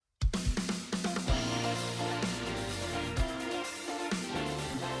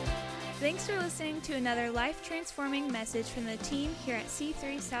Thanks for listening to another life-transforming message from the team here at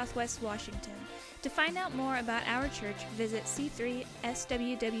C3 Southwest Washington. To find out more about our church, visit c3swwa.com.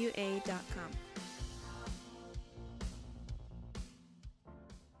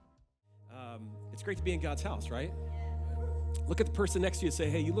 It's great to be in God's house, right? Look at the person next to you and say,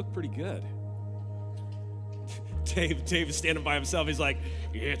 hey, you look pretty good. Dave is standing by himself. He's like,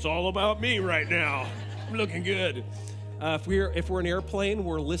 it's all about me right now. I'm looking good. If we're an airplane,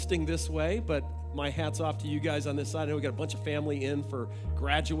 we're listing this way, but my hat's off to you guys on this side. I know we got a bunch of family in for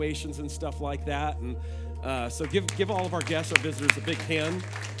graduations and stuff like that. And so give all of our guests, our visitors, a big hand.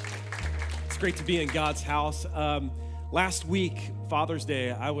 It's great to be in God's house. Last week, Father's Day,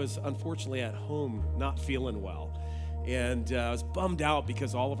 I was unfortunately at home not feeling well. And I was bummed out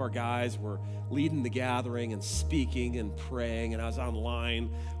because all of our guys were leading the gathering and speaking and praying, and I was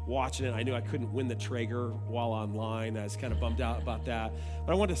online watching it. I knew I couldn't win the Traeger while online. I was kind of bummed out about that.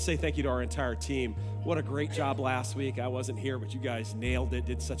 But I wanted to say thank you to our entire team. What a great job last week. I wasn't here, but you guys nailed it,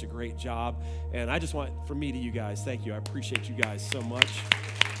 did such a great job. And I just want, from me to you guys, thank you. I appreciate you guys so much.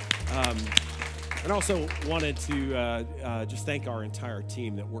 And also wanted to just thank our entire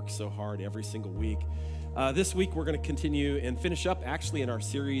team that works so hard every single week. This week, we're going to continue and finish up actually in our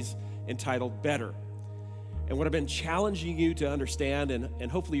series entitled Better. And what I've been challenging you to understand,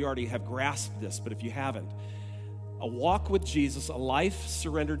 and hopefully you already have grasped this, but if you haven't, a walk with Jesus, a life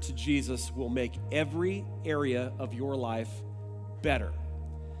surrendered to Jesus will make every area of your life better.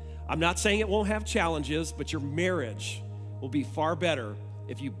 I'm not saying it won't have challenges, but your marriage will be far better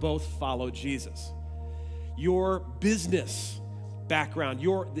if you both follow Jesus. Your business background,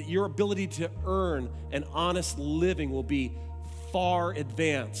 your ability to earn an honest living will be far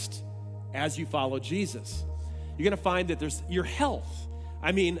advanced as you follow Jesus. You're going to find that there's your health.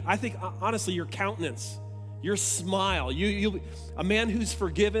 I mean, I think honestly, your countenance, your smile, a man who's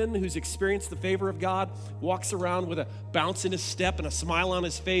forgiven, who's experienced the favor of God, walks around with a bounce in his step and a smile on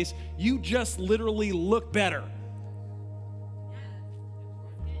his face. You just literally look better.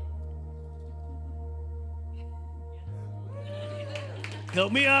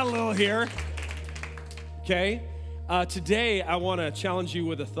 Help me out a little here. Okay? Today, I want to challenge you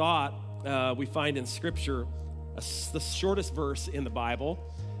with a thought we find in Scripture, the shortest verse in the Bible,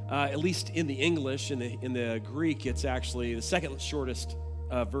 at least in the English. In the Greek, it's actually the second shortest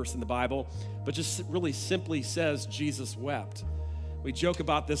verse in the Bible, but just really simply says, Jesus wept. We joke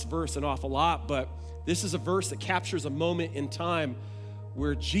about this verse an awful lot, but this is a verse that captures a moment in time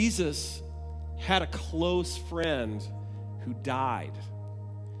where Jesus had a close friend who died.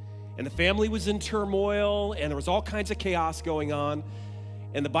 And the family was in turmoil, and there was all kinds of chaos going on.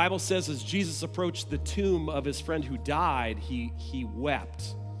 And the Bible says as Jesus approached the tomb of his friend who died, he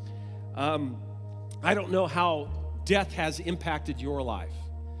wept. I don't know how death has impacted your life.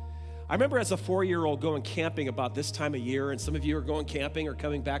 I remember as a 4-year-old going camping about this time of year, and some of you are going camping or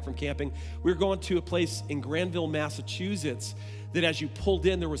coming back from camping. We were going to a place in Granville, Massachusetts, that as you pulled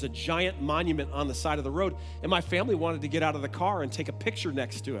in, there was a giant monument on the side of the road, and my family wanted to get out of the car and take a picture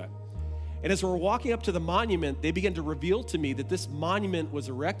next to it. And as we were walking up to the monument, they began to reveal to me that this monument was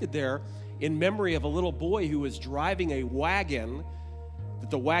erected there in memory of a little boy who was driving a wagon, that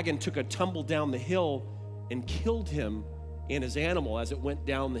the wagon took a tumble down the hill and killed him and his animal as it went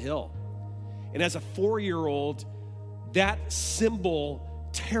down the hill. And as a 4-year-old, that symbol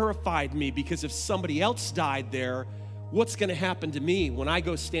terrified me, because if somebody else died there, what's going to happen to me when I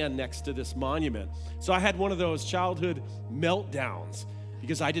go stand next to this monument? So I had one of those childhood meltdowns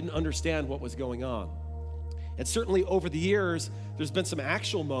because I didn't understand what was going on. And certainly over the years, there's been some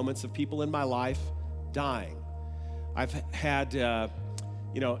actual moments of people in my life dying. I've had, an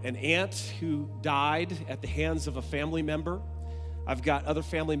aunt who died at the hands of a family member. I've got other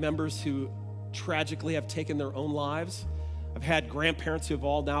family members who tragically have taken their own lives. I've had grandparents who have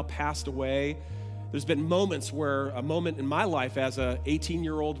all now passed away. There's been a moment in my life as a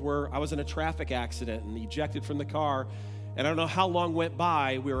 18-year-old where I was in a traffic accident and ejected from the car. And I don't know how long went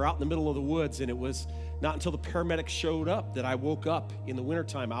by. We were out in the middle of the woods, and it was not until the paramedics showed up that I woke up in the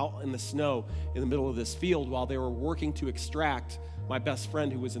wintertime out in the snow in the middle of this field while they were working to extract my best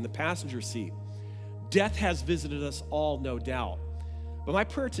friend who was in the passenger seat. Death has visited us all, no doubt. But my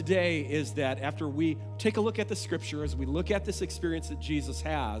prayer today is that after we take a look at the Scripture, as we look at this experience that Jesus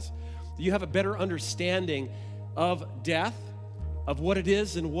has, that you have a better understanding of death, of what it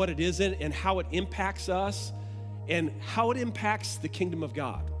is and what it isn't, and how it impacts us, and how it impacts the kingdom of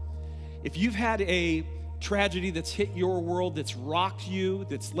God. If you've had a tragedy that's hit your world, that's rocked you,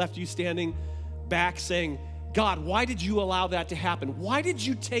 that's left you standing back saying, God, why did you allow that to happen? Why did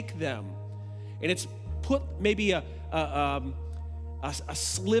you take them? And it's put maybe a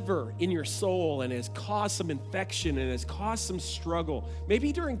sliver in your soul and has caused some infection and has caused some struggle.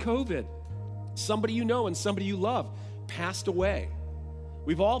 Maybe during COVID, somebody you know and somebody you love passed away.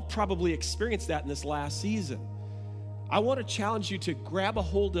 We've all probably experienced that in this last season. I want to challenge you to grab a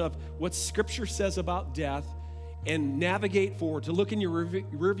hold of what Scripture says about death and navigate forward, to look in your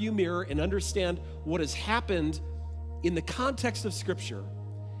rearview mirror and understand what has happened in the context of Scripture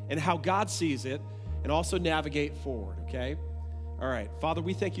and how God sees it, and also navigate forward, okay? All right, Father,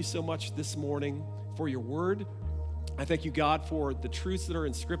 we thank you so much this morning for your word. I thank you, God, for the truths that are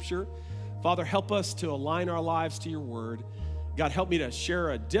in Scripture. Father, help us to align our lives to your word. God, help me to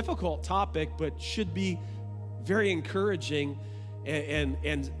share a difficult topic, but should be very encouraging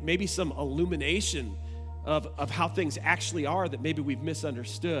and maybe some illumination of how things actually are that maybe we've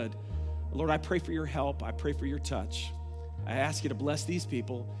misunderstood. Lord, I pray for your help. I pray for your touch. I ask you to bless these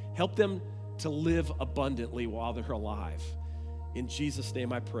people. Help them to live abundantly while they're alive. In Jesus'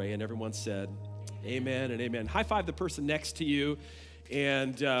 name I pray. And everyone said, amen and amen. High five the person next to you.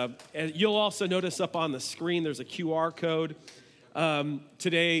 And you'll also notice up on the screen there's a QR code.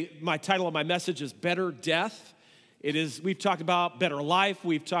 Today, my title of my message is Better Death. We've talked about better life.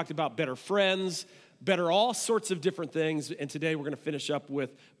 We've talked about better friends, better all sorts of different things. And today we're going to finish up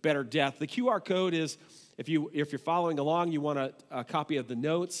with better death. The QR code is, if you're following along, you want a copy of the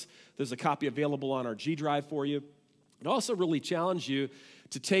notes, there's a copy available on our G Drive for you. I'd also really challenge you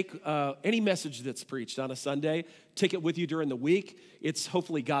to take any message that's preached on a Sunday, take it with you during the week. It's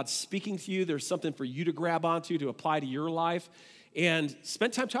hopefully God speaking to you. There's something for you to grab onto, to apply to your life. And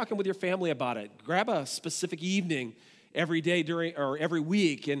spend time talking with your family about it. Grab a specific evening every day or every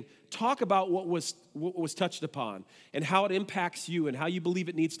week and talk about what was touched upon and how it impacts you and how you believe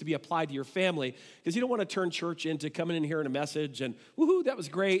it needs to be applied to your family. Because you don't want to turn church into coming in hearing a message and, woohoo, that was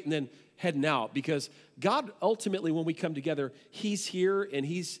great, and then heading out. Because God, ultimately, when we come together, he's here and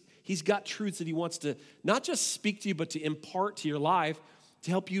he's got truths that he wants to not just speak to you, but to impart to your life to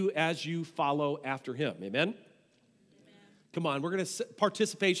help you as you follow after him. Amen? Come on, we're going to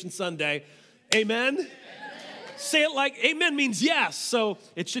Participation Sunday. Amen? Amen? Say it like amen means yes. So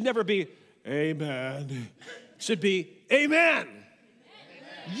it should never be amen. It should be amen. Amen.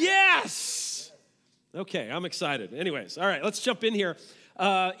 Yes. Okay, I'm excited. Anyways, all right, let's jump in here.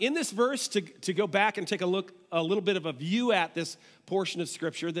 In this verse, to go back and take a little bit of a view at this portion of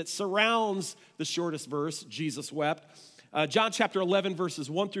Scripture that surrounds the shortest verse, Jesus wept. John chapter 11, verses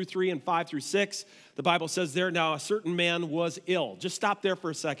 1 through 3 and 5 through 6, the Bible says there, now a certain man was ill. Just stop there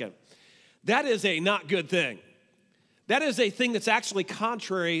for a second. That is a not good thing. That is a thing that's actually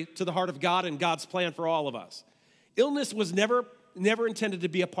contrary to the heart of God and God's plan for all of us. Illness was never intended to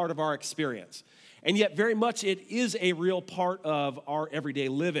be a part of our experience. And yet very much it is a real part of our everyday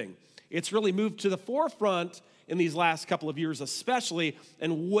living. It's really moved to the forefront in these last couple of years especially,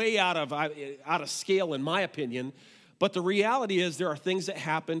 and way out of scale in my opinion. But the reality is there are things that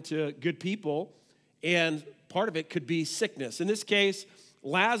happen to good people, and part of it could be sickness. In this case,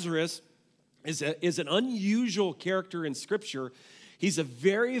 Lazarus is an unusual character in Scripture. He's a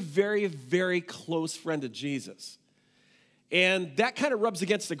very, very, very close friend of Jesus. And that kind of rubs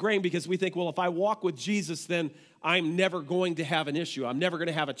against the grain because we think, well, if I walk with Jesus, then I'm never going to have an issue. I'm never going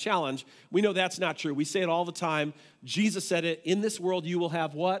to have a challenge. We know that's not true. We say it all the time. Jesus said it, in this world you will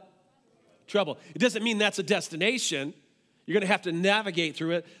have what? Trouble. It doesn't mean that's a destination. You're going to have to navigate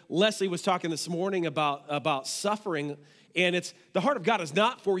through it. Leslie was talking this morning about suffering, and it's the heart of God is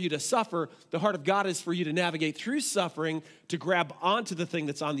not for you to suffer. The heart of God is for you to navigate through suffering, to grab onto the thing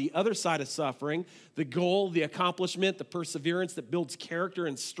that's on the other side of suffering, the goal, the accomplishment, the perseverance that builds character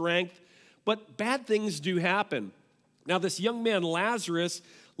and strength. But bad things do happen. Now, this young man, Lazarus,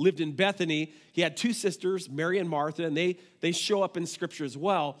 lived in Bethany. He had two sisters, Mary and Martha, and they show up in Scripture as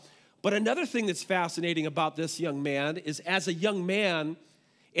well. But another thing that's fascinating about this young man is as a young man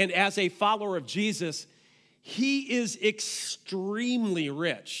and as a follower of Jesus, he is extremely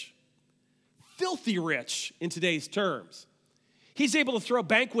rich, filthy rich in today's terms. He's able to throw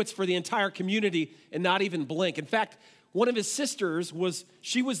banquets for the entire community and not even blink. In fact, one of his sisters was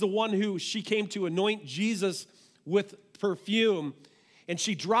the one who she came to anoint Jesus with perfume, and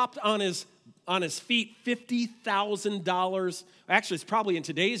she dropped on his feet $50,000. Actually, it's probably in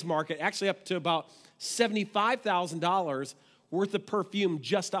today's market, actually up to about $75,000 worth of perfume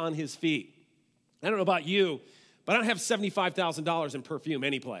just on his feet. I don't know about you, but I don't have $75,000 in perfume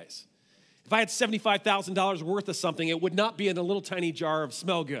anyplace. If I had $75,000 worth of something, it would not be in a little tiny jar of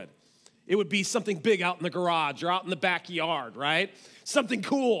Smell Good. It would be something big out in the garage or out in the backyard, right? Something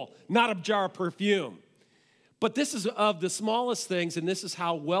cool, not a jar of perfume. But this is of the smallest things, and this is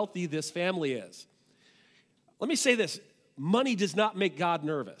how wealthy this family is. Let me say this. money does not make God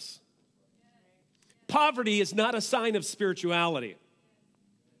nervous. Poverty is not a sign of spirituality.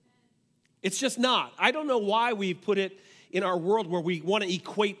 It's just not. I don't know why we put it in our world where we want to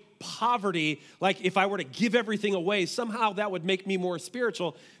equate poverty, like if I were to give everything away, somehow that would make me more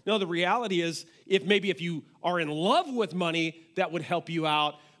spiritual. No, the reality is, if you are in love with money, that would help you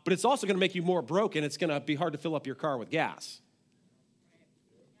out, but it's also going to make you more broken. It's going to be hard to fill up your car with gas.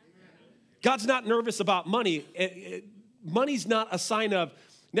 God's not nervous about money. Money's not a sign of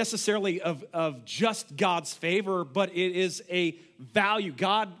necessarily of just God's favor, but it is a value.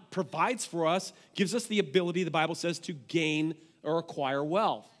 God provides for us, gives us the ability, the Bible says, to gain or acquire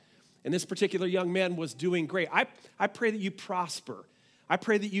wealth. And this particular young man was doing great. I pray that you prosper. I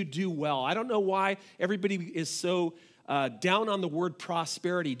pray that you do well. I don't know why everybody is so down on the word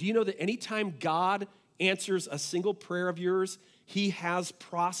prosperity. Do you know that anytime God answers a single prayer of yours, he has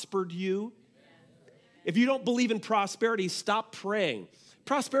prospered you? If you don't believe in prosperity, stop praying.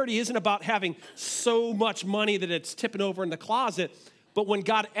 Prosperity isn't about having so much money that it's tipping over in the closet, but when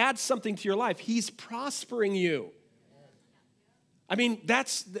God adds something to your life, he's prospering you. I mean,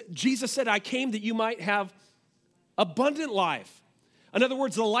 Jesus said, I came that you might have abundant life. In other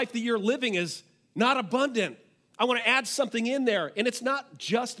words, the life that you're living is not abundant. I want to add something in there. And it's not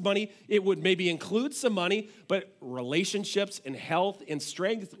just money. It would maybe include some money, but relationships and health and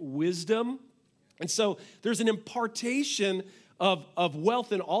strength, wisdom. And so there's an impartation of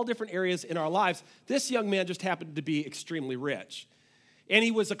wealth in all different areas in our lives. This young man just happened to be extremely rich. And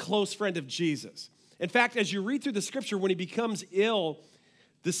he was a close friend of Jesus. In fact, as you read through the scripture, when he becomes ill,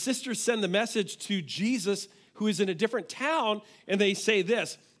 the sisters send the message to Jesus, who is in a different town, and they say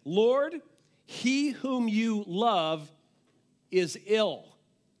this, Lord, he whom you love is ill.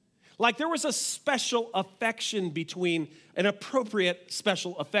 Like there was a special affection between, an appropriate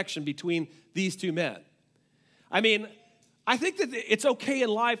special affection between these two men. I mean, I think that it's okay in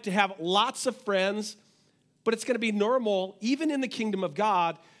life to have lots of friends, but it's going to be normal, even in the kingdom of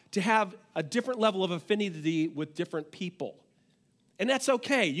God, to have a different level of affinity with different people. And that's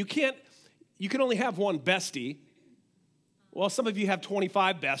okay. You can only have one bestie. Well, some of you have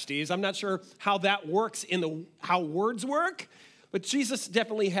 25 besties. I'm not sure how that works how words work, but Jesus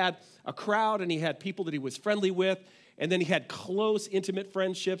definitely had a crowd, and he had people that he was friendly with, and then he had close, intimate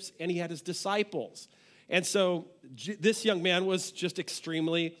friendships, and he had his disciples. And so this young man was just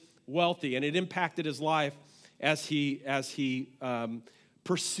extremely wealthy, and it impacted his life as he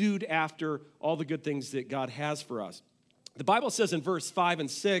pursued after all the good things that God has for us. The Bible says in verse 5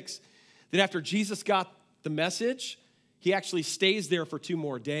 and 6 that after Jesus got the message, he actually stays there for 2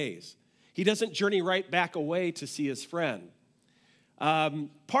 more days. He doesn't journey right back away to see his friend.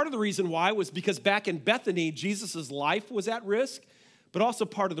 Part of the reason why was because back in Bethany, Jesus' life was at risk, but also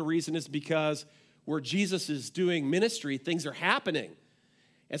part of the reason is because where Jesus is doing ministry, things are happening.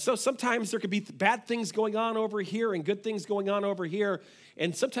 And so sometimes there could be bad things going on over here and good things going on over here.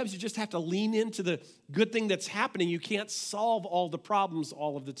 And sometimes you just have to lean into the good thing that's happening. You can't solve all the problems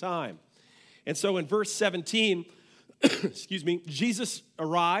all of the time. And so in verse 17, Jesus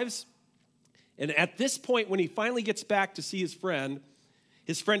arrives. And at this point, when he finally gets back to see his friend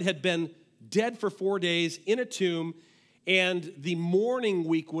had been dead for 4 days in a tomb, and the mourning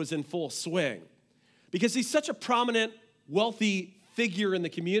week was in full swing. Because he's such a prominent, wealthy figure in the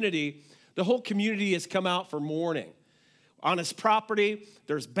community, the whole community has come out for mourning. On his property,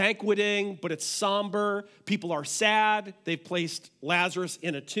 there's banqueting, but it's somber. People are sad. They've placed Lazarus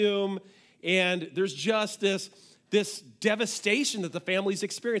in a tomb, and there's just this devastation that the family's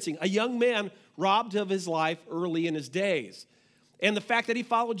experiencing. A young man robbed of his life early in his days. And the fact that he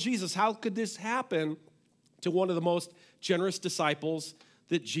followed Jesus, how could this happen to one of the most generous disciples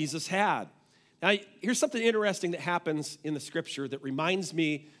that Jesus had? Now, here's something interesting that happens in the scripture that reminds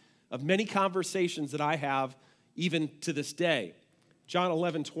me of many conversations that I have even to this day. John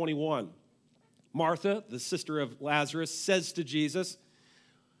 11:21. Martha, the sister of Lazarus, says to Jesus,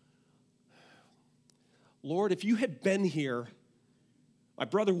 Lord, if you had been here, my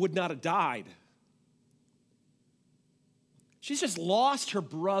brother would not have died. She's just lost her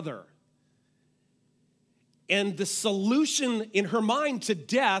brother. And the solution in her mind to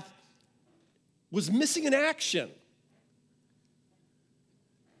death was missing in action.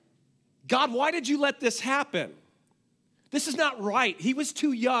 God, why did you let this happen? This is not right. He was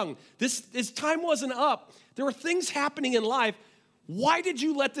too young. His time wasn't up. There were things happening in life. Why did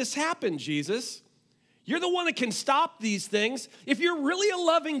you let this happen, Jesus? You're the one that can stop these things. If you're really a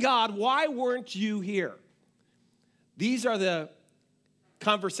loving God, why weren't you here? These are the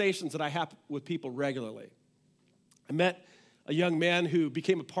conversations that I have with people regularly. I met a young man who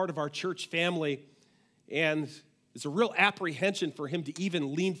became a part of our church family, and There's a real apprehension for him to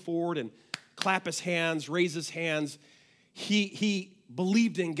even lean forward and clap his hands, raise his hands. He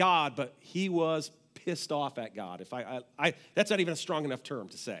believed in God, but he was pissed off at God. That's not even a strong enough term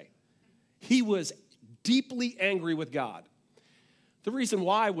to say. He was deeply angry with God. The reason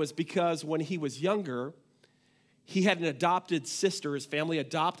why was because when he was younger, he had an adopted sister. His family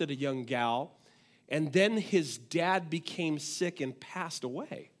adopted a young gal, and then his dad became sick and passed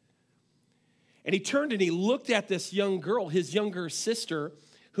away. And he turned and he looked at this young girl, his younger sister,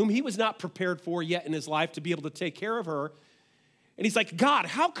 whom he was not prepared for yet in his life to be able to take care of her. And he's like, God,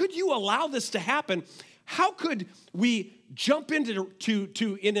 how could you allow this to happen? How could we jump into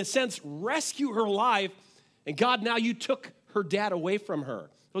to in a sense, rescue her life? And God, now you took her dad away from her.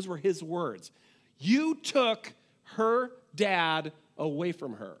 Those were his words. You took her dad away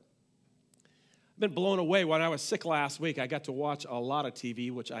from her. I've been blown away. When I was sick last week, I got to watch a lot of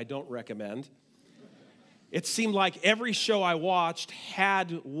TV, which I don't recommend. It seemed like every show I watched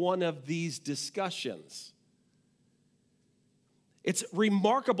had one of these discussions. It's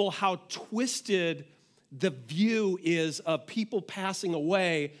remarkable how twisted the view is of people passing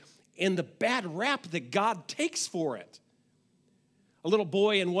away and the bad rap that God takes for it. A little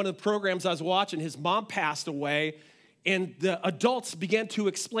boy in one of the programs I was watching, his mom passed away, and the adults began to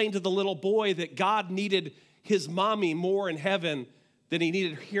explain to the little boy that God needed his mommy more in heaven than he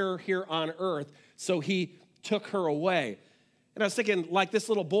needed her here on earth, so he took her away. And I was thinking, like, this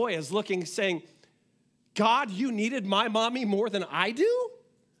little boy is looking, saying, God, you needed my mommy more than I do?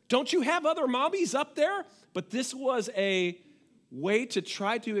 Don't you have other mommies up there? But this was a way to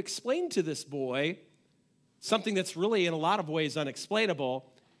try to explain to this boy something that's really in a lot of ways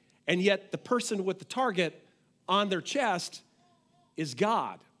unexplainable, and yet the person with the target on their chest is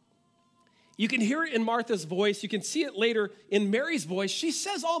God. You can hear it in Martha's voice. You can see it later in Mary's voice. She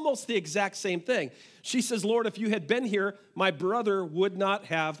says almost the exact same thing. She says, Lord, if you had been here, my brother would not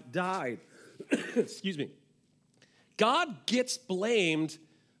have died. Excuse me. God gets blamed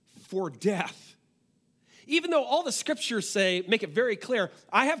for death. Even though all the scriptures say, make it very clear,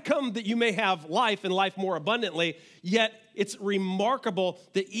 I have come that you may have life and life more abundantly, yet it's remarkable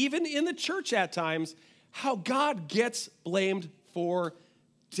that even in the church at times, how God gets blamed for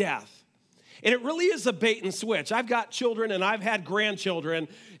death. And it really is a bait and switch. I've got children and I've had grandchildren,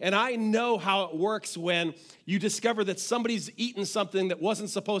 and I know how it works when you discover that somebody's eaten something that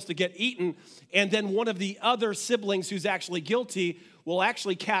wasn't supposed to get eaten, and then one of the other siblings who's actually guilty will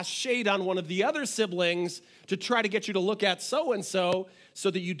actually cast shade on one of the other siblings to try to get you to look at so-and-so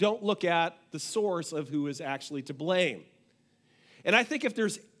so that you don't look at the source of who is actually to blame. And I think if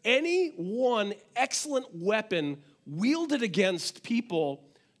there's any one excellent weapon wielded against people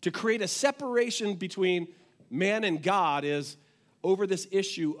to create a separation between man and God is over this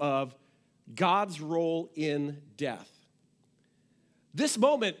issue of God's role in death. This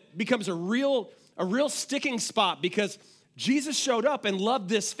moment becomes a real sticking spot because Jesus showed up and loved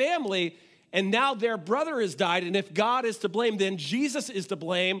this family, and now their brother has died, and if God is to blame, then Jesus is to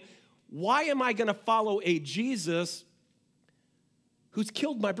blame. Why am I going to follow a Jesus who's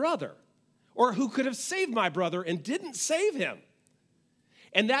killed my brother, or who could have saved my brother and didn't save him?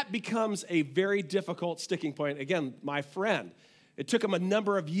 And that becomes a very difficult sticking point. Again, my friend, it took him a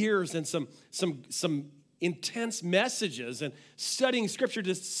number of years and some intense messages and studying scripture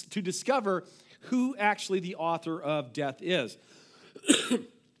to discover who actually the author of death is.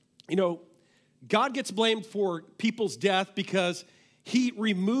 You know, God gets blamed for people's death because he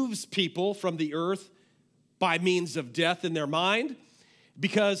removes people from the earth by means of death in their mind,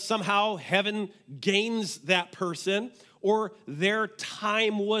 because somehow heaven gains that person, or their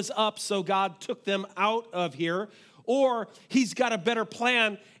time was up, so God took them out of here, or he's got a better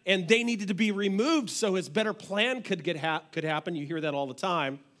plan and they needed to be removed so his better plan could happen. You hear that all the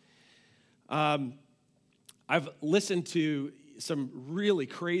time. I've listened to some really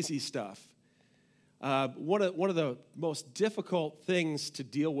crazy stuff. One of the most difficult things to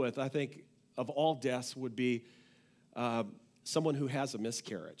deal with, I think, of all deaths would be someone who has a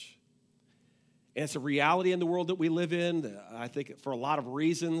miscarriage. And it's a reality in the world that we live in. I think for a lot of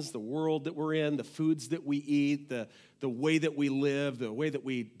reasons, the world that we're in, the foods that we eat, the way that we live, the way that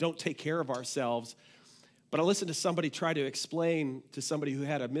we don't take care of ourselves. But I listened to somebody try to explain to somebody who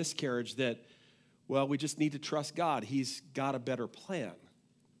had a miscarriage that, well, we just need to trust God. He's got a better plan.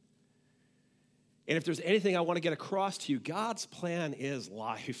 And if there's anything I want to get across to you, God's plan is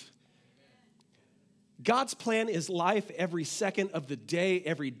life. God's plan is life every second of the day,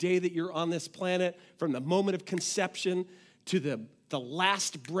 every day that you're on this planet, from the moment of conception to the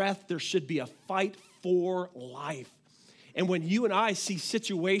last breath. There should be a fight for life. And when you and I see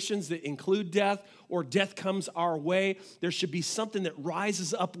situations that include death or death comes our way, there should be something that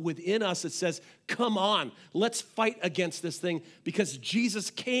rises up within us that says, come on, let's fight against this thing, because Jesus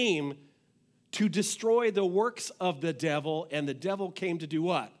came to destroy the works of the devil, and the devil came to do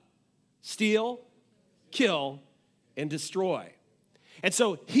what? Steal, kill, and destroy. And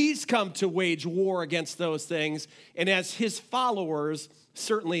so he's come to wage war against those things, and as his followers,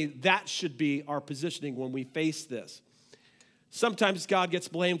 certainly that should be our positioning when we face this. Sometimes God gets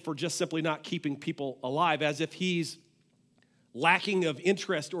blamed for just simply not keeping people alive, as if he's lacking of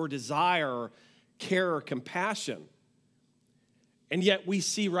interest or desire or care or compassion. And yet we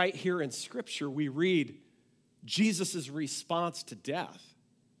see right here in Scripture, we read Jesus' response to death.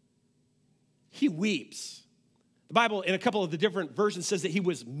 He weeps. The Bible, in a couple of the different versions, says that he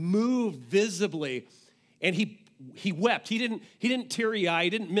was moved visibly, and he wept. He didn't teary-eye, he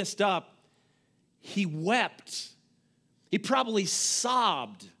didn't mist up. He wept. He probably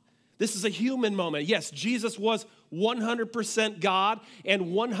sobbed. This is a human moment. Yes, Jesus was 100% God and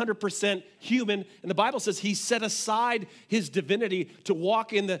 100% human. And the Bible says he set aside his divinity to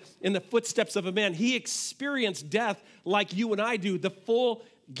walk in the footsteps of a man. He experienced death like you and I do, the full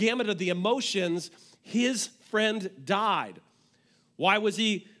gamut of the emotions. His friend died. Why was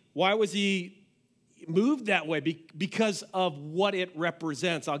he moved that way? Because of what it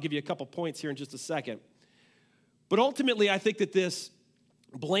represents. I'll give you a couple points here in just a second. But ultimately, I think that this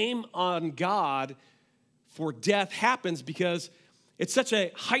blame on God for death happens because it's such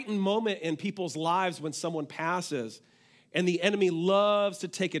a heightened moment in people's lives when someone passes, and the enemy loves to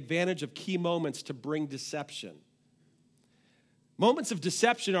take advantage of key moments to bring deception. Moments of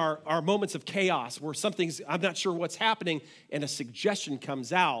deception are moments of chaos where I'm not sure what's happening, and a suggestion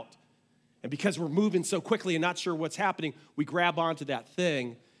comes out. And because we're moving so quickly and not sure what's happening, we grab onto that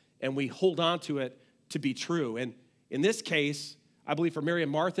thing and we hold on to it to be true. And in this case, I believe for Mary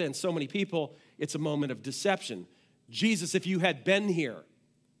and Martha and so many people, it's a moment of deception. Jesus, if you had been here,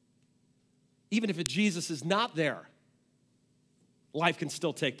 even if Jesus is not there, life can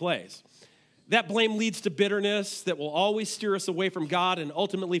still take place. That blame leads to bitterness that will always steer us away from God and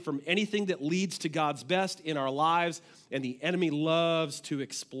ultimately from anything that leads to God's best in our lives, and the enemy loves to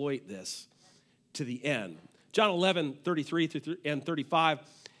exploit this to the end. John 11, 33 and 35,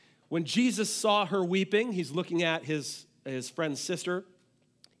 when Jesus saw her weeping, he's looking at his friend's sister,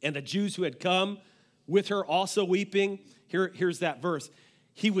 and the Jews who had come with her also weeping. Here's that verse.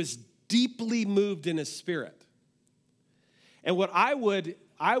 He was deeply moved in his spirit. And what I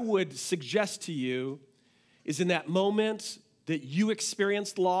would suggest to you is in that moment that you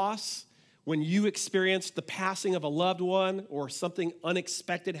experienced loss, when you experienced the passing of a loved one or something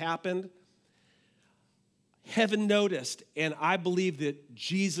unexpected happened, heaven noticed, and I believe that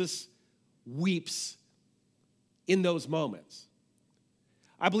Jesus weeps in those moments.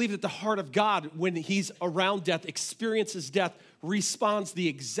 I believe that the heart of God, when he's around death, experiences death, responds the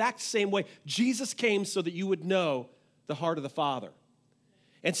exact same way. Jesus came so that you would know the heart of the Father.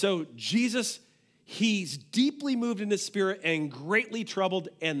 And so Jesus, he's deeply moved in his spirit and greatly troubled,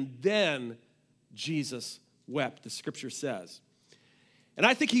 and then Jesus wept, the scripture says. And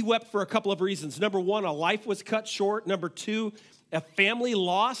I think he wept for a couple of reasons. Number one, a life was cut short. Number two, a family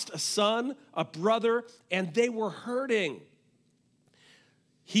lost a son, a brother, and they were hurting.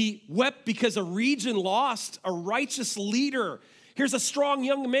 He wept because a region lost a righteous leader. Here's a strong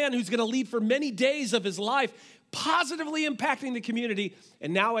young man who's going to lead for many days of his life, positively impacting the community.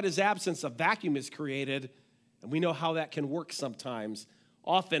 And now at his absence, a vacuum is created. And we know how that can work sometimes.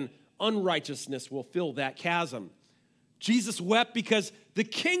 Often, unrighteousness will fill that chasm. Jesus wept because the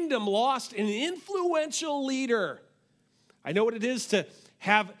kingdom lost an influential leader. I know what it is to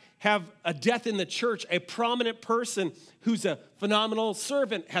have a death in the church, a prominent person who's a phenomenal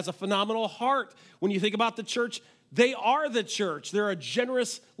servant, has a phenomenal heart. When you think about the church, they are the church. They're a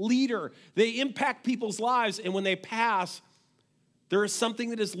generous leader. They impact people's lives, and when they pass, there is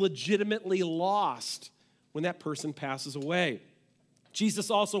something that is legitimately lost when that person passes away. Jesus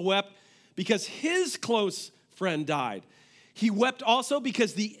also wept because his close friend died. He wept also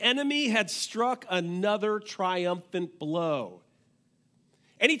because the enemy had struck another triumphant blow.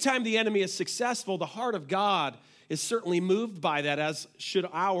 Anytime the enemy is successful, the heart of God is certainly moved by that, as should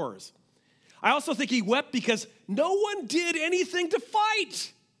ours. I also think he wept because no one did anything to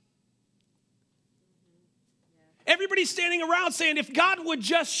fight. Everybody's standing around saying, if God would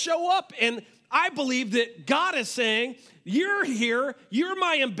just show up, and I believe that God is saying, you're here, you're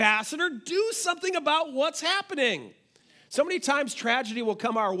my ambassador, do something about what's happening. So many times tragedy will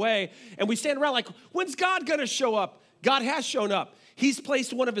come our way, and we stand around like, when's God going to show up? God has shown up. He's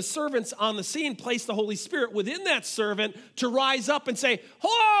placed one of his servants on the scene, placed the Holy Spirit within that servant to rise up and say,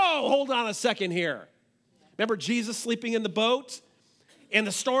 whoa, hold on a second here. Remember Jesus sleeping in the boat? And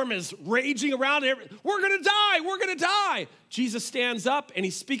the storm is raging around. We're going to die. We're going to die. Jesus stands up and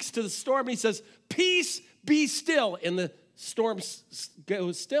he speaks to the storm. He says, peace, be still. And the storm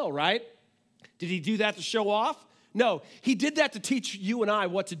goes still, right? Did he do that to show off? No. He did that to teach you and I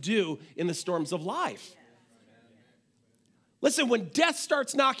what to do in the storms of life. Listen, when death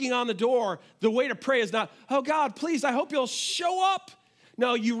starts knocking on the door, the way to pray is not, oh God, please, I hope you'll show up.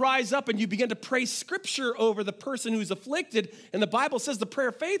 No, you rise up and you begin to pray scripture over the person who's afflicted. And the Bible says the prayer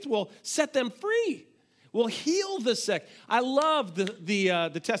of faith will set them free, will heal the sick. I love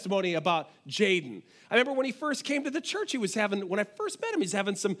the testimony about Jaden. I remember when he first came to the church, when I first met him, he's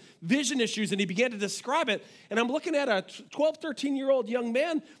having some vision issues and he began to describe it. And I'm looking at a 12, 13-year-old young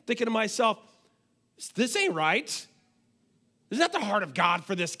man thinking to myself, this ain't right. Isn't that the heart of God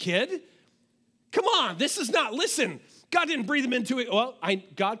for this kid? Come on, this is not, listen. God didn't breathe him into it. Well,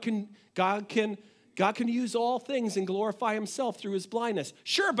 God can use all things and glorify himself through his blindness.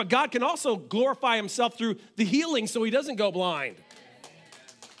 Sure, but God can also glorify himself through the healing so he doesn't go blind.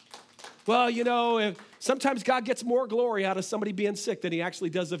 Well, sometimes God gets more glory out of somebody being sick than he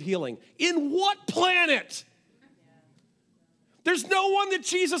actually does of healing. In what planet? There's no one that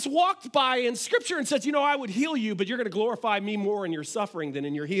Jesus walked by in Scripture and says, I would heal you, but you're going to glorify me more in your suffering than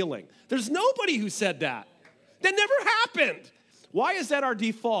in your healing. There's nobody who said that. That never happened. Why is that our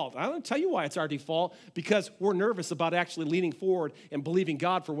default? I'm going to tell you why it's our default. Because we're nervous about actually leaning forward and believing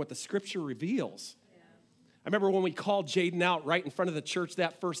God for what the Scripture reveals. Yeah. I remember when we called Jaden out right in front of the church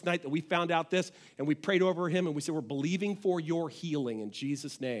that first night that we found out this, and we prayed over him, and we said, we're believing for your healing in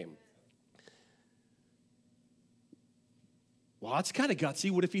Jesus' name. Well, that's kind of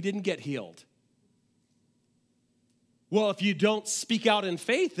gutsy. What if he didn't get healed? Well, if you don't speak out in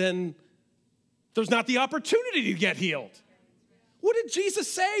faith, then there's not the opportunity to get healed. What did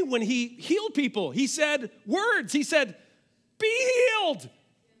Jesus say when he healed people? He said words. He said, be healed.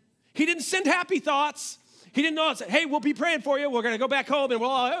 He didn't send happy thoughts. He didn't say, hey, we'll be praying for you. We're going to go back home and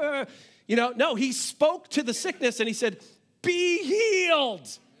we'll, no, he spoke to the sickness and he said, be healed.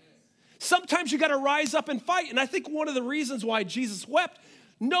 Sometimes you got to rise up and fight. And I think one of the reasons why Jesus wept,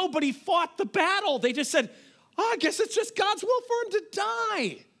 nobody fought the battle. They just said, I guess it's just God's will for him to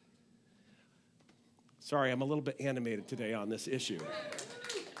die. Sorry, I'm a little bit animated today on this issue.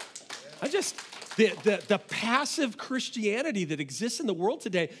 The passive Christianity that exists in the world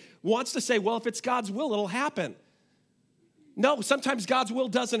today wants to say, well, if it's God's will, it'll happen. No, sometimes God's will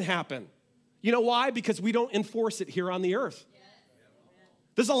doesn't happen. You know why? Because we don't enforce it here on the earth.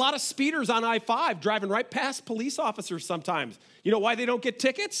 There's a lot of speeders on I-5 driving right past police officers sometimes. You know why they don't get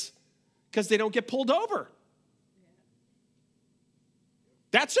tickets? Because they don't get pulled over.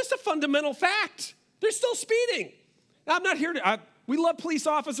 That's just a fundamental fact. They're still speeding. Now, I'm not here to, we love police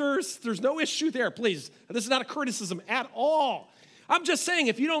officers. There's no issue there, please. This is not a criticism at all. I'm just saying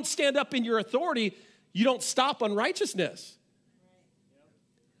if you don't stand up in your authority, you don't stop unrighteousness.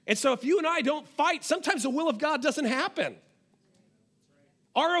 And so if you and I don't fight, sometimes the will of God doesn't happen.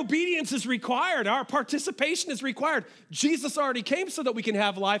 Our obedience is required. Our participation is required. Jesus already came so that we can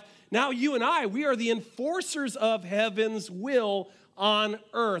have life. Now you and I, we are the enforcers of heaven's will on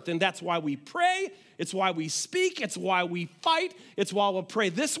earth. And that's why we pray. It's why we speak. It's why we fight. It's why we'll pray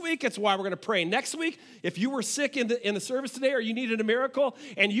this week. It's why we're going to pray next week. If you were sick in the service today or you needed a miracle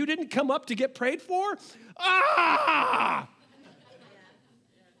and you didn't come up to get prayed for,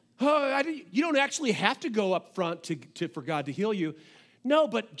 you don't actually have to go up front for God to heal you. No,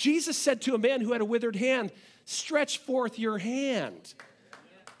 but Jesus said to a man who had a withered hand, stretch forth your hand.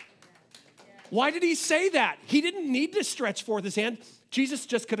 Why did he say that? He didn't need to stretch forth his hand. Jesus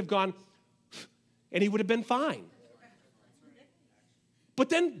just could have gone, and he would have been fine. But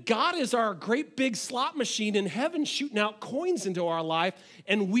then God is our great big slot machine in heaven shooting out coins into our life,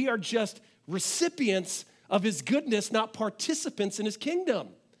 and we are just recipients of his goodness, not participants in his kingdom.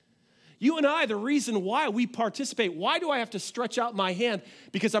 You and I, the reason why we participate, why do I have to stretch out my hand?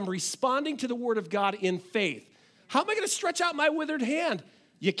 Because I'm responding to the word of God in faith. How am I going to stretch out my withered hand?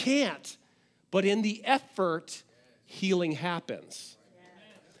 You can't. But in the effort, healing happens.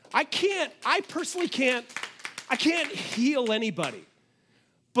 I personally can't heal anybody.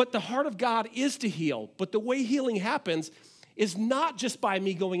 But the heart of God is to heal. But the way healing happens is not just by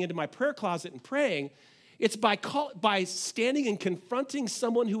me going into my prayer closet and praying. It's by standing and confronting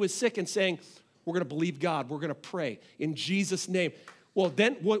someone who is sick and saying, we're going to believe God. We're going to pray in Jesus' name. Well,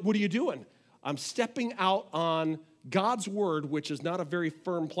 then what are you doing? I'm stepping out on God's word, which is not a very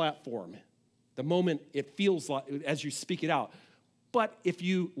firm platform. The moment it feels like, as you speak it out, But if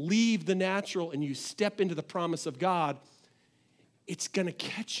you leave the natural and you step into the promise of God, it's going to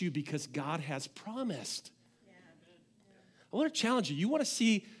catch you because God has promised. I want to challenge you. You want to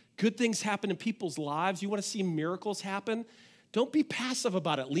see good things happen in people's lives? You want to see miracles happen? Don't be passive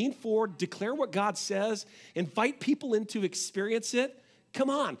about it. Lean forward, declare what God says, invite people in to experience it. Come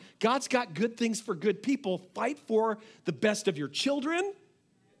on. God's got good things for good people. Fight for the best of your children.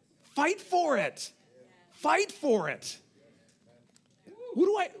 Fight for it. Fight for it.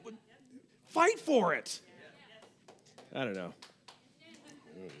 Fight for it. I don't know.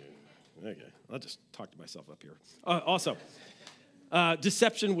 Okay, I'll just talk to myself up here. Also,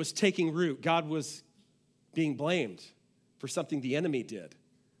 deception was taking root. God was being blamed for something the enemy did.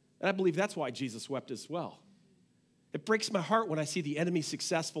 And I believe that's why Jesus wept as well. It breaks my heart when I see the enemy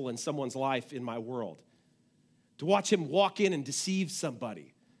successful in someone's life in my world. To watch him walk in and deceive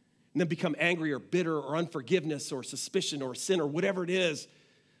somebody and then become angry or bitter or unforgiveness or suspicion or sin or whatever it is.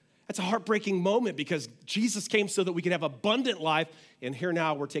 That's a heartbreaking moment because Jesus came so that we could have abundant life, and here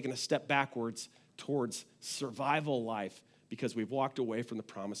now we're taking a step backwards towards survival life because we've walked away from the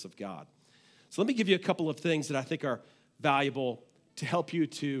promise of God. So let me give you a couple of things that I think are valuable to help you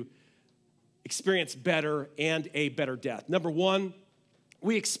to experience better and a better death. Number one,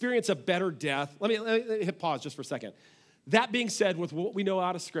 we experience a better death. Let me hit pause just for a second. That being said, with what we know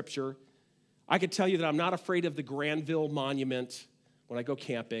out of Scripture, I can tell you that I'm not afraid of the Granville Monument when I go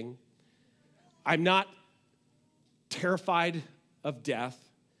camping. I'm not terrified of death.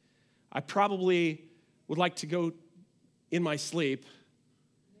 I probably would like to go in my sleep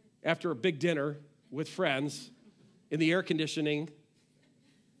after a big dinner with friends in the air conditioning,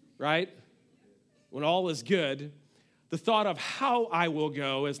 right? When all is good. The thought of how I will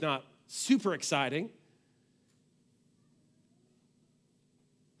go is not super exciting.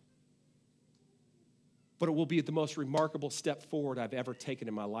 But it will be the most remarkable step forward I've ever taken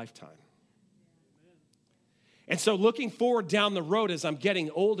in my lifetime. And so looking forward down the road as I'm getting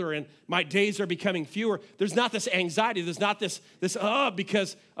older and my days are becoming fewer, there's not this anxiety, there's not this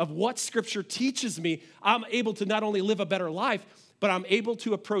because of what Scripture teaches me. I'm able to not only live a better life, but I'm able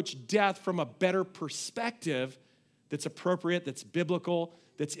to approach death from a better perspective that's appropriate, that's biblical,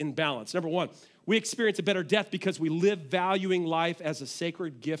 that's in balance. Number one, we experience a better death because we live valuing life as a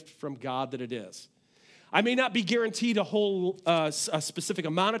sacred gift from God that it is. I may not be guaranteed a specific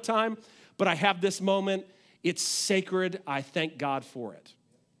amount of time, but I have this moment. It's sacred. I thank God for it.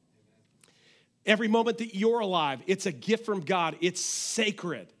 Every moment that you're alive, it's a gift from God. It's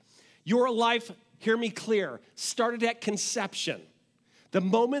sacred. Your life, hear me clear, started at conception. The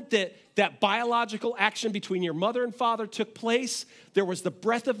moment that biological action between your mother and father took place, there was the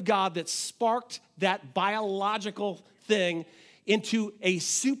breath of God that sparked that biological thing into a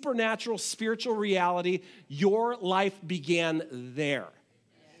supernatural spiritual reality. Your life began there.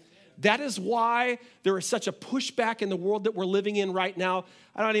 That is why there is such a pushback in the world that we're living in right now.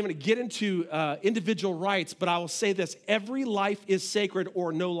 I'm not even going to get into individual rights, but I will say this. Every life is sacred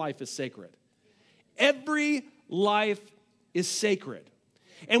or no life is sacred. Every life is sacred.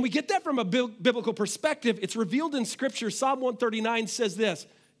 And we get that from a biblical perspective. It's revealed in Scripture. Psalm 139 says this.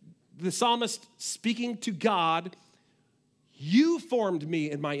 The psalmist speaking to God, "You formed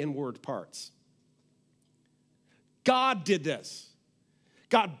me in my inward parts." God did this.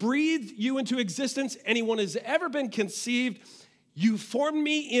 God breathed you into existence. Anyone who's ever been conceived, you formed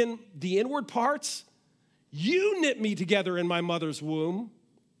me in the inward parts. You knit me together in my mother's womb.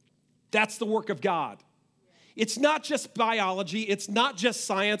 That's the work of God. It's not just biology. It's not just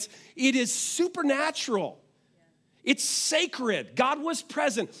science. It is supernatural. It's sacred. God was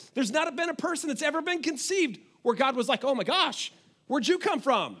present. There's not been a person that's ever been conceived where God was like, "Oh my gosh, where'd you come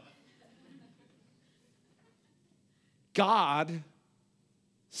from?" God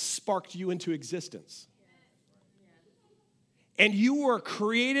sparked you into existence. And you were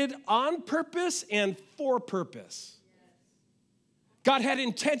created on purpose and for purpose. God had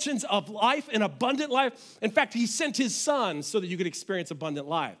intentions of life and abundant life. In fact, he sent his son so that you could experience abundant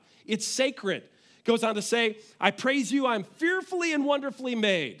life. It's sacred. Goes on to say, "I praise you, I'm fearfully and wonderfully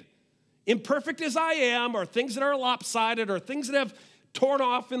made. Imperfect as I am, or things that are lopsided, or things that have torn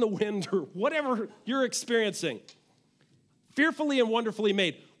off in the wind, or whatever you're experiencing. Fearfully and wonderfully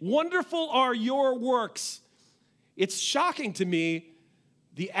made. Wonderful are your works." It's shocking to me,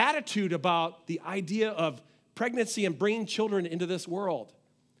 the attitude about the idea of pregnancy and bringing children into this world.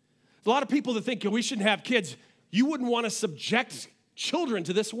 A lot of people that think we shouldn't have kids. You wouldn't want to subject children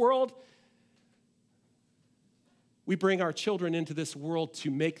to this world. We bring our children into this world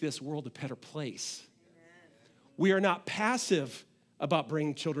to make this world a better place. We are not passive about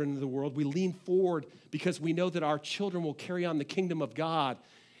bringing children into the world. We lean forward because we know that our children will carry on the kingdom of God,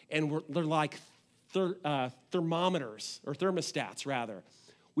 and they're like thermometers, or thermostats, rather.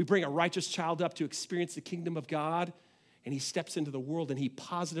 We bring a righteous child up to experience the kingdom of God, and he steps into the world, and he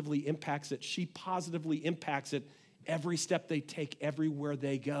positively impacts it. She positively impacts it every step they take, everywhere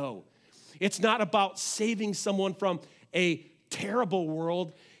they go. It's not about saving someone from a terrible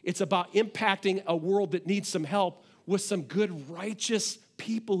world. It's about impacting a world that needs some help with some good, righteous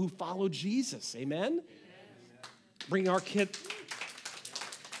people who follow Jesus. Amen? Bring our kids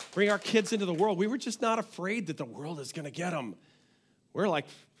into the world. We were just not afraid that the world is going to get them. We're like,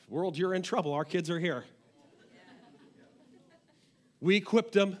 world, you're in trouble. Our kids are here. We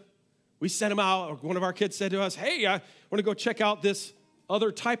equipped them. We sent them out. One of our kids said to us, hey, I want to go check out this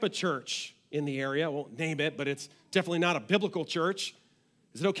other type of church in the area. I won't name it, but it's definitely not a biblical church.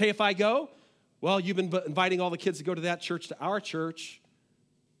 Is it okay if I go? Well, you've been inviting all the kids to go to that church, to our church.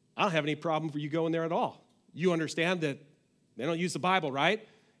 I don't have any problem for you going there at all. You understand that they don't use the Bible, right?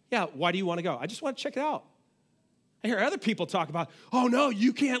 Yeah, why do you want to go? I just want to check it out. I hear other people talk about, oh, no,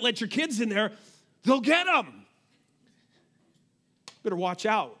 you can't let your kids in there. They'll get them. Better watch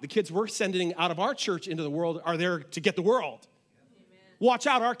out. The kids we're sending out of our church into the world are there to get the world. Amen. Watch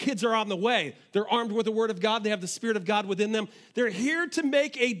out. Our kids are on the way. They're armed with the word of God. They have the Spirit of God within them. They're here to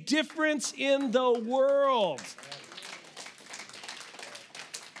make a difference in the world.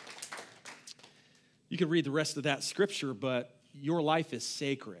 You can read the rest of that scripture, but your life is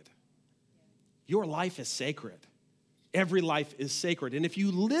sacred. Your life is sacred. Every life is sacred. And if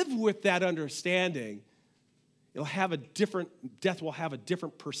you live with that understanding, death will have a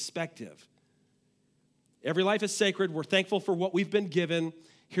different perspective. Every life is sacred. We're thankful for what we've been given.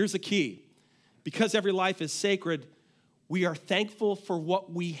 Here's the key. Because every life is sacred, we are thankful for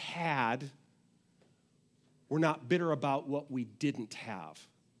what we had. We're not bitter about what we didn't have.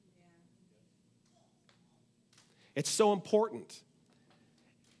 It's so important.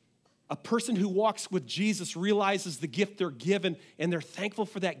 A person who walks with Jesus realizes the gift they're given, and they're thankful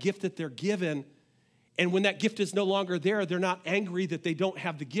for that gift that they're given. And when that gift is no longer there, they're not angry that they don't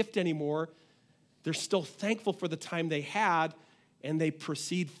have the gift anymore. They're still thankful for the time they had, and they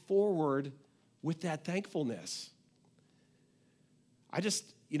proceed forward with that thankfulness. There's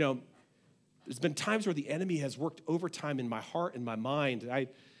been times where the enemy has worked overtime in my heart and my mind.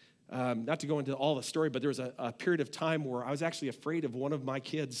 Not to go into all the story, but there was a period of time where I was actually afraid of one of my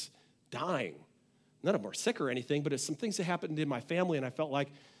kids dying. None of them were sick or anything, but it's some things that happened in my family, and I felt like,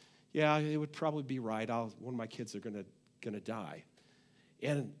 yeah, it would probably be right. One of my kids are gonna die.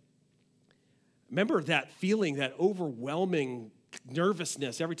 And remember that feeling, that overwhelming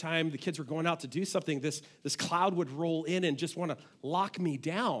nervousness every time the kids were going out to do something. This cloud would roll in and just want to lock me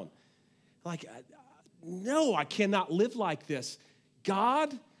down. Like, no, I cannot live like this.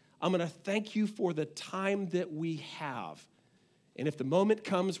 God, I'm going to thank you for the time that we have. And if the moment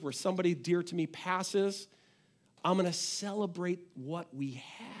comes where somebody dear to me passes, I'm going to celebrate what we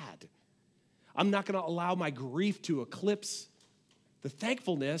had. I'm not going to allow my grief to eclipse the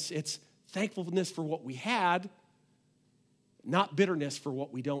thankfulness. It's thankfulness for what we had, not bitterness for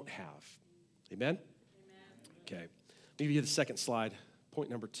what we don't have. Amen? Amen. Okay. Let me give you the second slide. Point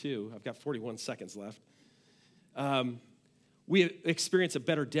number 2. I've got 41 seconds left. We experience a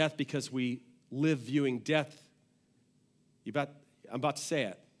better death because we live viewing death. I'm about to say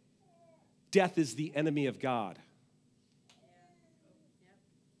it. Death is the enemy of God.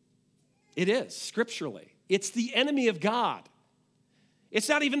 It is, scripturally. It's the enemy of God. It's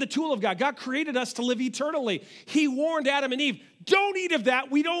not even the tool of God. God created us to live eternally. He warned Adam and Eve, don't eat of that.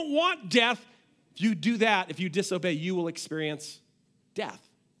 We don't want death. If you do that, if you disobey, you will experience death.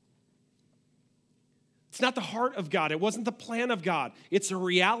 It's not the heart of God. It wasn't the plan of God. It's a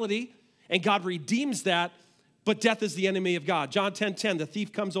reality, and God redeems that, but death is the enemy of God. John 10:10, the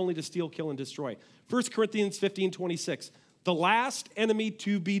thief comes only to steal, kill, and destroy. 1 Corinthians 15:26, the last enemy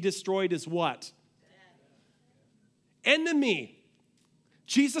to be destroyed is what? Enemy.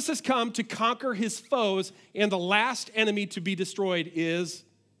 Jesus has come to conquer his foes, and the last enemy to be destroyed is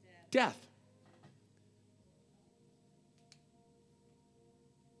death.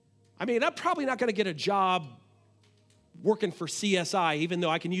 I mean, I'm probably not going to get a job working for CSI, even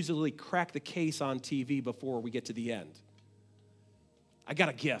though I can usually crack the case on TV before we get to the end. I got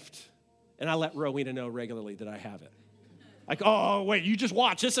a gift, and I let Rowena know regularly that I have it. Like, oh, wait, you just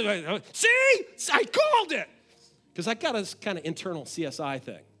watch this. See? I called it. Because I got this kind of internal CSI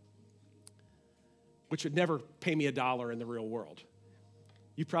thing, which would never pay me $1 in the real world.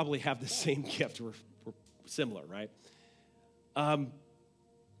 You probably have the same gift. We're similar, right? I'm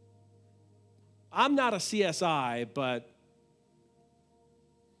not a CSI, but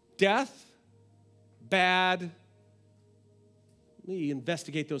death, bad. Let me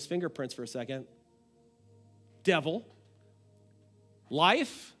investigate those fingerprints for a second. Devil,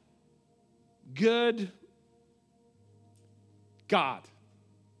 life, good, God.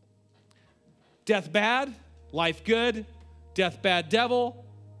 Death bad, life good, death bad devil,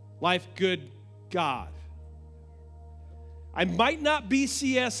 life good God. I might not be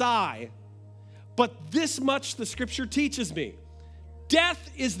CSI, but this much the scripture teaches me.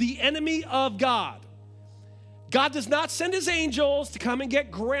 Death is the enemy of God. God does not send his angels to come and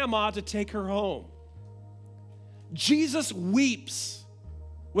get grandma to take her home. Jesus weeps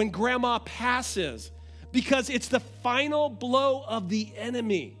when grandma passes because it's the final blow of the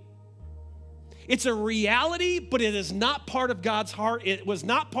enemy. It's a reality, but it is not part of God's heart. It was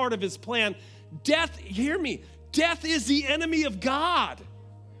not part of his plan. Death, hear me, death is the enemy of God.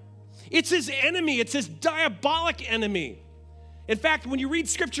 It's his enemy. It's his diabolic enemy. In fact, when you read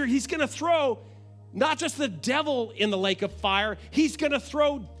scripture, he's going to throw not just the devil in the lake of fire, he's going to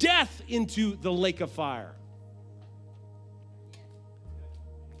throw death into the lake of fire.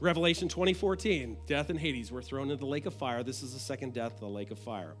 Revelation 20:14, death and Hades were thrown into the lake of fire. This is the second death, the lake of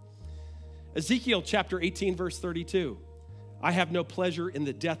fire. Ezekiel chapter 18, verse 32, I have no pleasure in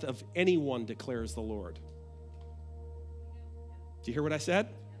the death of anyone, declares the Lord. Do you hear what I said?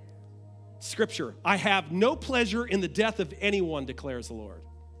 Scripture, I have no pleasure in the death of anyone, declares the Lord.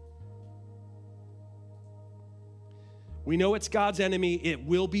 We know it's God's enemy. It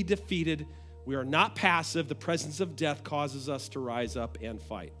will be defeated. We are not passive. The presence of death causes us to rise up and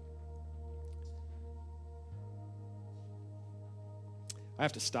fight. I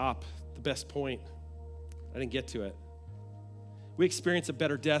have to stop. The best point. I didn't get to it. We experience a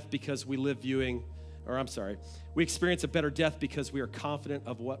better death because we experience a better death because we are confident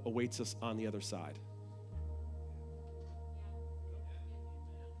of what awaits us on the other side.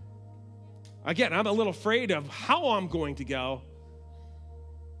 Again, I'm a little afraid of how I'm going to go,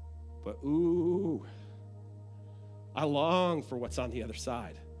 but I long for what's on the other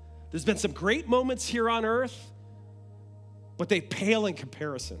side. There's been some great moments here on earth, but they pale in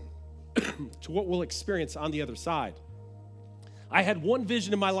comparison to what we'll experience on the other side. I had one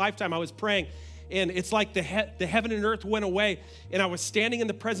vision in my lifetime. I was praying, and it's like the heaven and earth went away, and I was standing in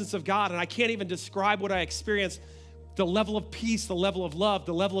the presence of God, and I can't even describe what I experienced. The level of peace, the level of love,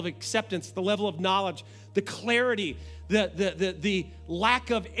 the level of acceptance, the level of knowledge, the clarity, the lack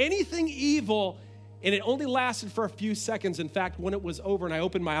of anything evil, and it only lasted for a few seconds. In fact, when it was over and I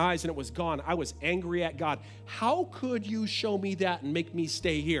opened my eyes and it was gone, I was angry at God. How could you show me that and make me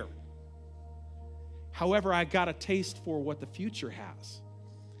stay here? However, I got a taste for what the future has.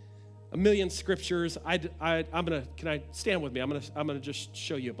 A million scriptures. Can I stand with me? I'm gonna just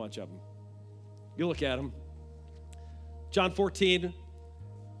show you a bunch of them. You look at them. John 14,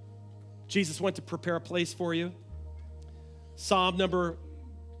 Jesus went to prepare a place for you. Psalm number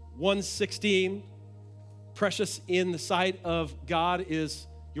 116, precious in the sight of God is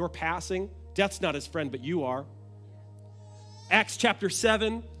your passing. Death's not his friend, but you are. Acts chapter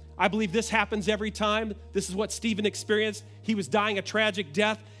 7, I believe this happens every time. This is what Stephen experienced. He was dying a tragic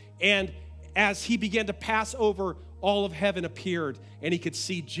death, and as he began to pass over, all of heaven appeared, and he could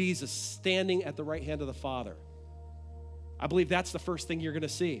see Jesus standing at the right hand of the Father. I believe that's the first thing you're going to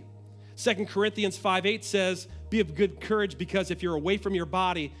see. 2 Corinthians 5:8 says, be of good courage because if you're away from your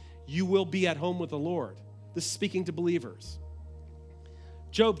body, you will be at home with the Lord. This is speaking to believers.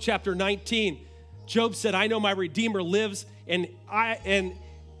 Job chapter 19, Job said, I know my Redeemer lives, and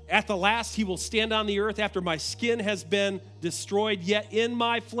at the last he will stand on the earth after my skin has been destroyed, yet in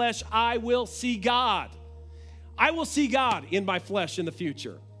my flesh I will see God. I will see God in my flesh in the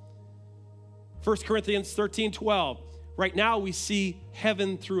future. 1 Corinthians 13:12. Right now, we see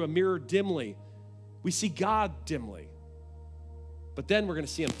heaven through a mirror dimly. We see God dimly. But then we're going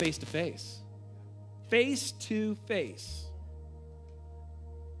to see him face to face. Face to face.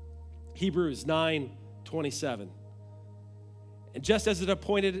 Hebrews 9:27. And just as it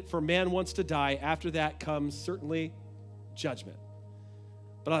appointed for man once to die, after that comes certainly judgment.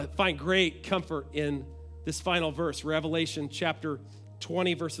 But I find great comfort in this final verse, Revelation chapter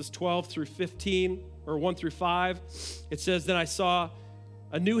 20, verses 12 through 15. Or 1 through 5, it says, then I saw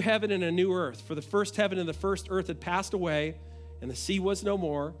a new heaven and a new earth, for the first heaven and the first earth had passed away, and the sea was no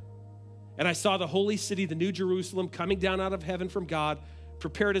more. And I saw the holy city, the new Jerusalem, coming down out of heaven from God,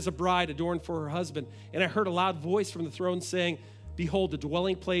 prepared as a bride adorned for her husband. And I heard a loud voice from the throne saying, behold, the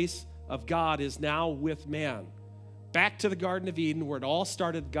dwelling place of God is now with man. Back to the Garden of Eden, where it all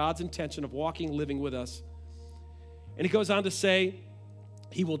started, God's intention of walking, living with us. And he goes on to say,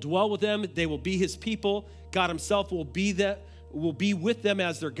 he will dwell with them. They will be his people. God himself will be will be with them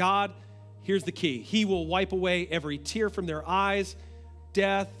as their God. Here's the key. He will wipe away every tear from their eyes.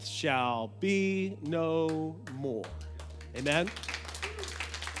 Death shall be no more. Amen?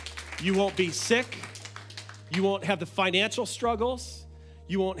 You won't be sick. You won't have the financial struggles.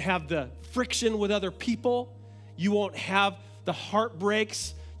 You won't have the friction with other people. You won't have the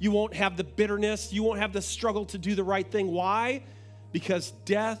heartbreaks. You won't have the bitterness. You won't have the struggle to do the right thing. Why? Because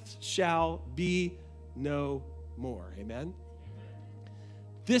death shall be no more. Amen?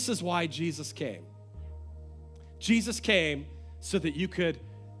 This is why Jesus came. Jesus came so that you could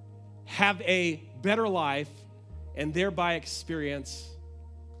have a better life and thereby experience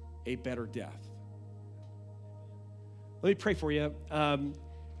a better death. Let me pray for you.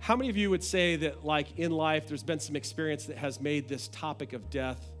 How many of you would say that, like, in life, there's been some experience that has made this topic of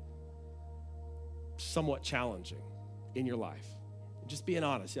death somewhat challenging in your life? Just being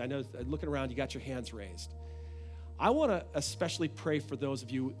honest. I know, looking around, you got your hands raised. I want to especially pray for those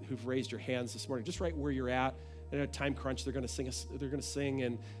of you who've raised your hands this morning, just right where you're at. In a time crunch, they're going to sing,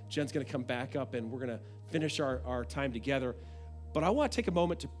 and Jen's going to come back up, and we're going to finish our time together. But I want to take a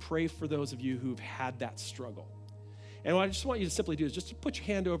moment to pray for those of you who've had that struggle. And what I just want you to simply do is just to put your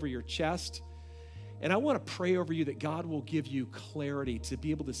hand over your chest, and I want to pray over you that God will give you clarity to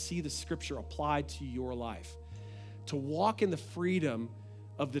be able to see the scripture applied to your life, to walk in the freedom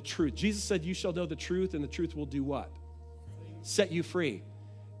of the truth. Jesus said, you shall know the truth, and the truth will do what? Set you free.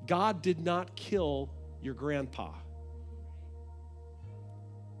 God did not kill your grandpa.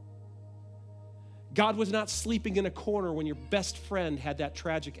 God was not sleeping in a corner when your best friend had that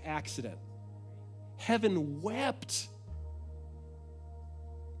tragic accident. Heaven wept.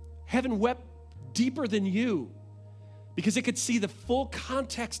 Heaven wept deeper than you because it could see the full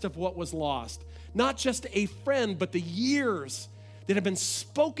context of what was lost. Not just a friend, but the years that have been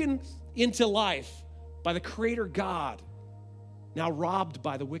spoken into life by the Creator God, now robbed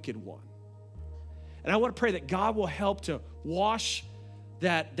by the wicked one. And I want to pray that God will help to wash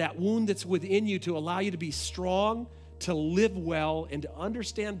that wound that's within you, to allow you to be strong, to live well, and to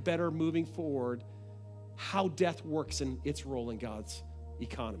understand better moving forward how death works in its role in God's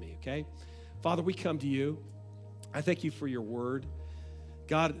economy, okay? Father, we come to you. I thank you for your word.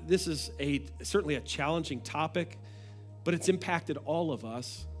 God, this is certainly a challenging topic, but it's impacted all of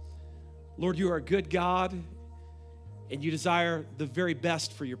us. Lord, you are a good God, and you desire the very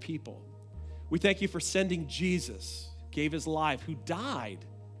best for your people. We thank you for sending Jesus, gave his life, who died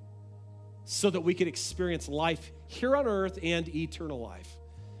so that we could experience life here on earth and eternal life.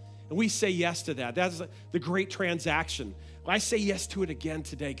 And we say yes to that. That's the great transaction. I say yes to it again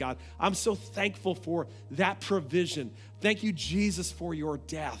today, God. I'm so thankful for that provision. Thank you, Jesus, for your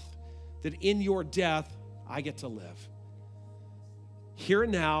death, that in your death, I get to live here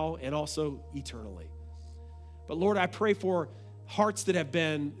and now and also eternally. But Lord, I pray for hearts that have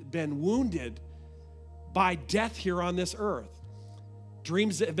been wounded by death here on this earth,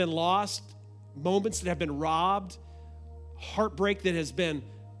 dreams that have been lost, moments that have been robbed, heartbreak that has been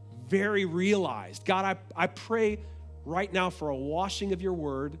very realized. God, I pray right now for a washing of your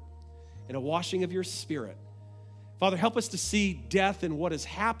word and a washing of your spirit. Father, help us to see death and what has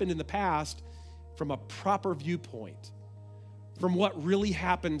happened in the past from a proper viewpoint, from what really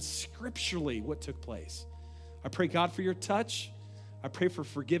happened scripturally, what took place. I pray, God, for your touch. I pray for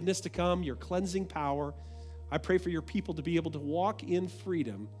forgiveness to come, your cleansing power. I pray for your people to be able to walk in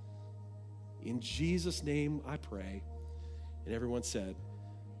freedom. In Jesus' name I pray. And everyone said,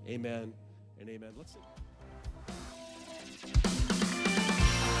 amen and amen. Let's sing.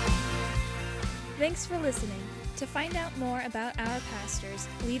 Thanks for listening. To find out more about our pastors,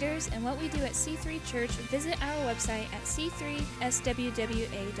 leaders, and what we do at C3 Church, visit our website at c3swwa.com.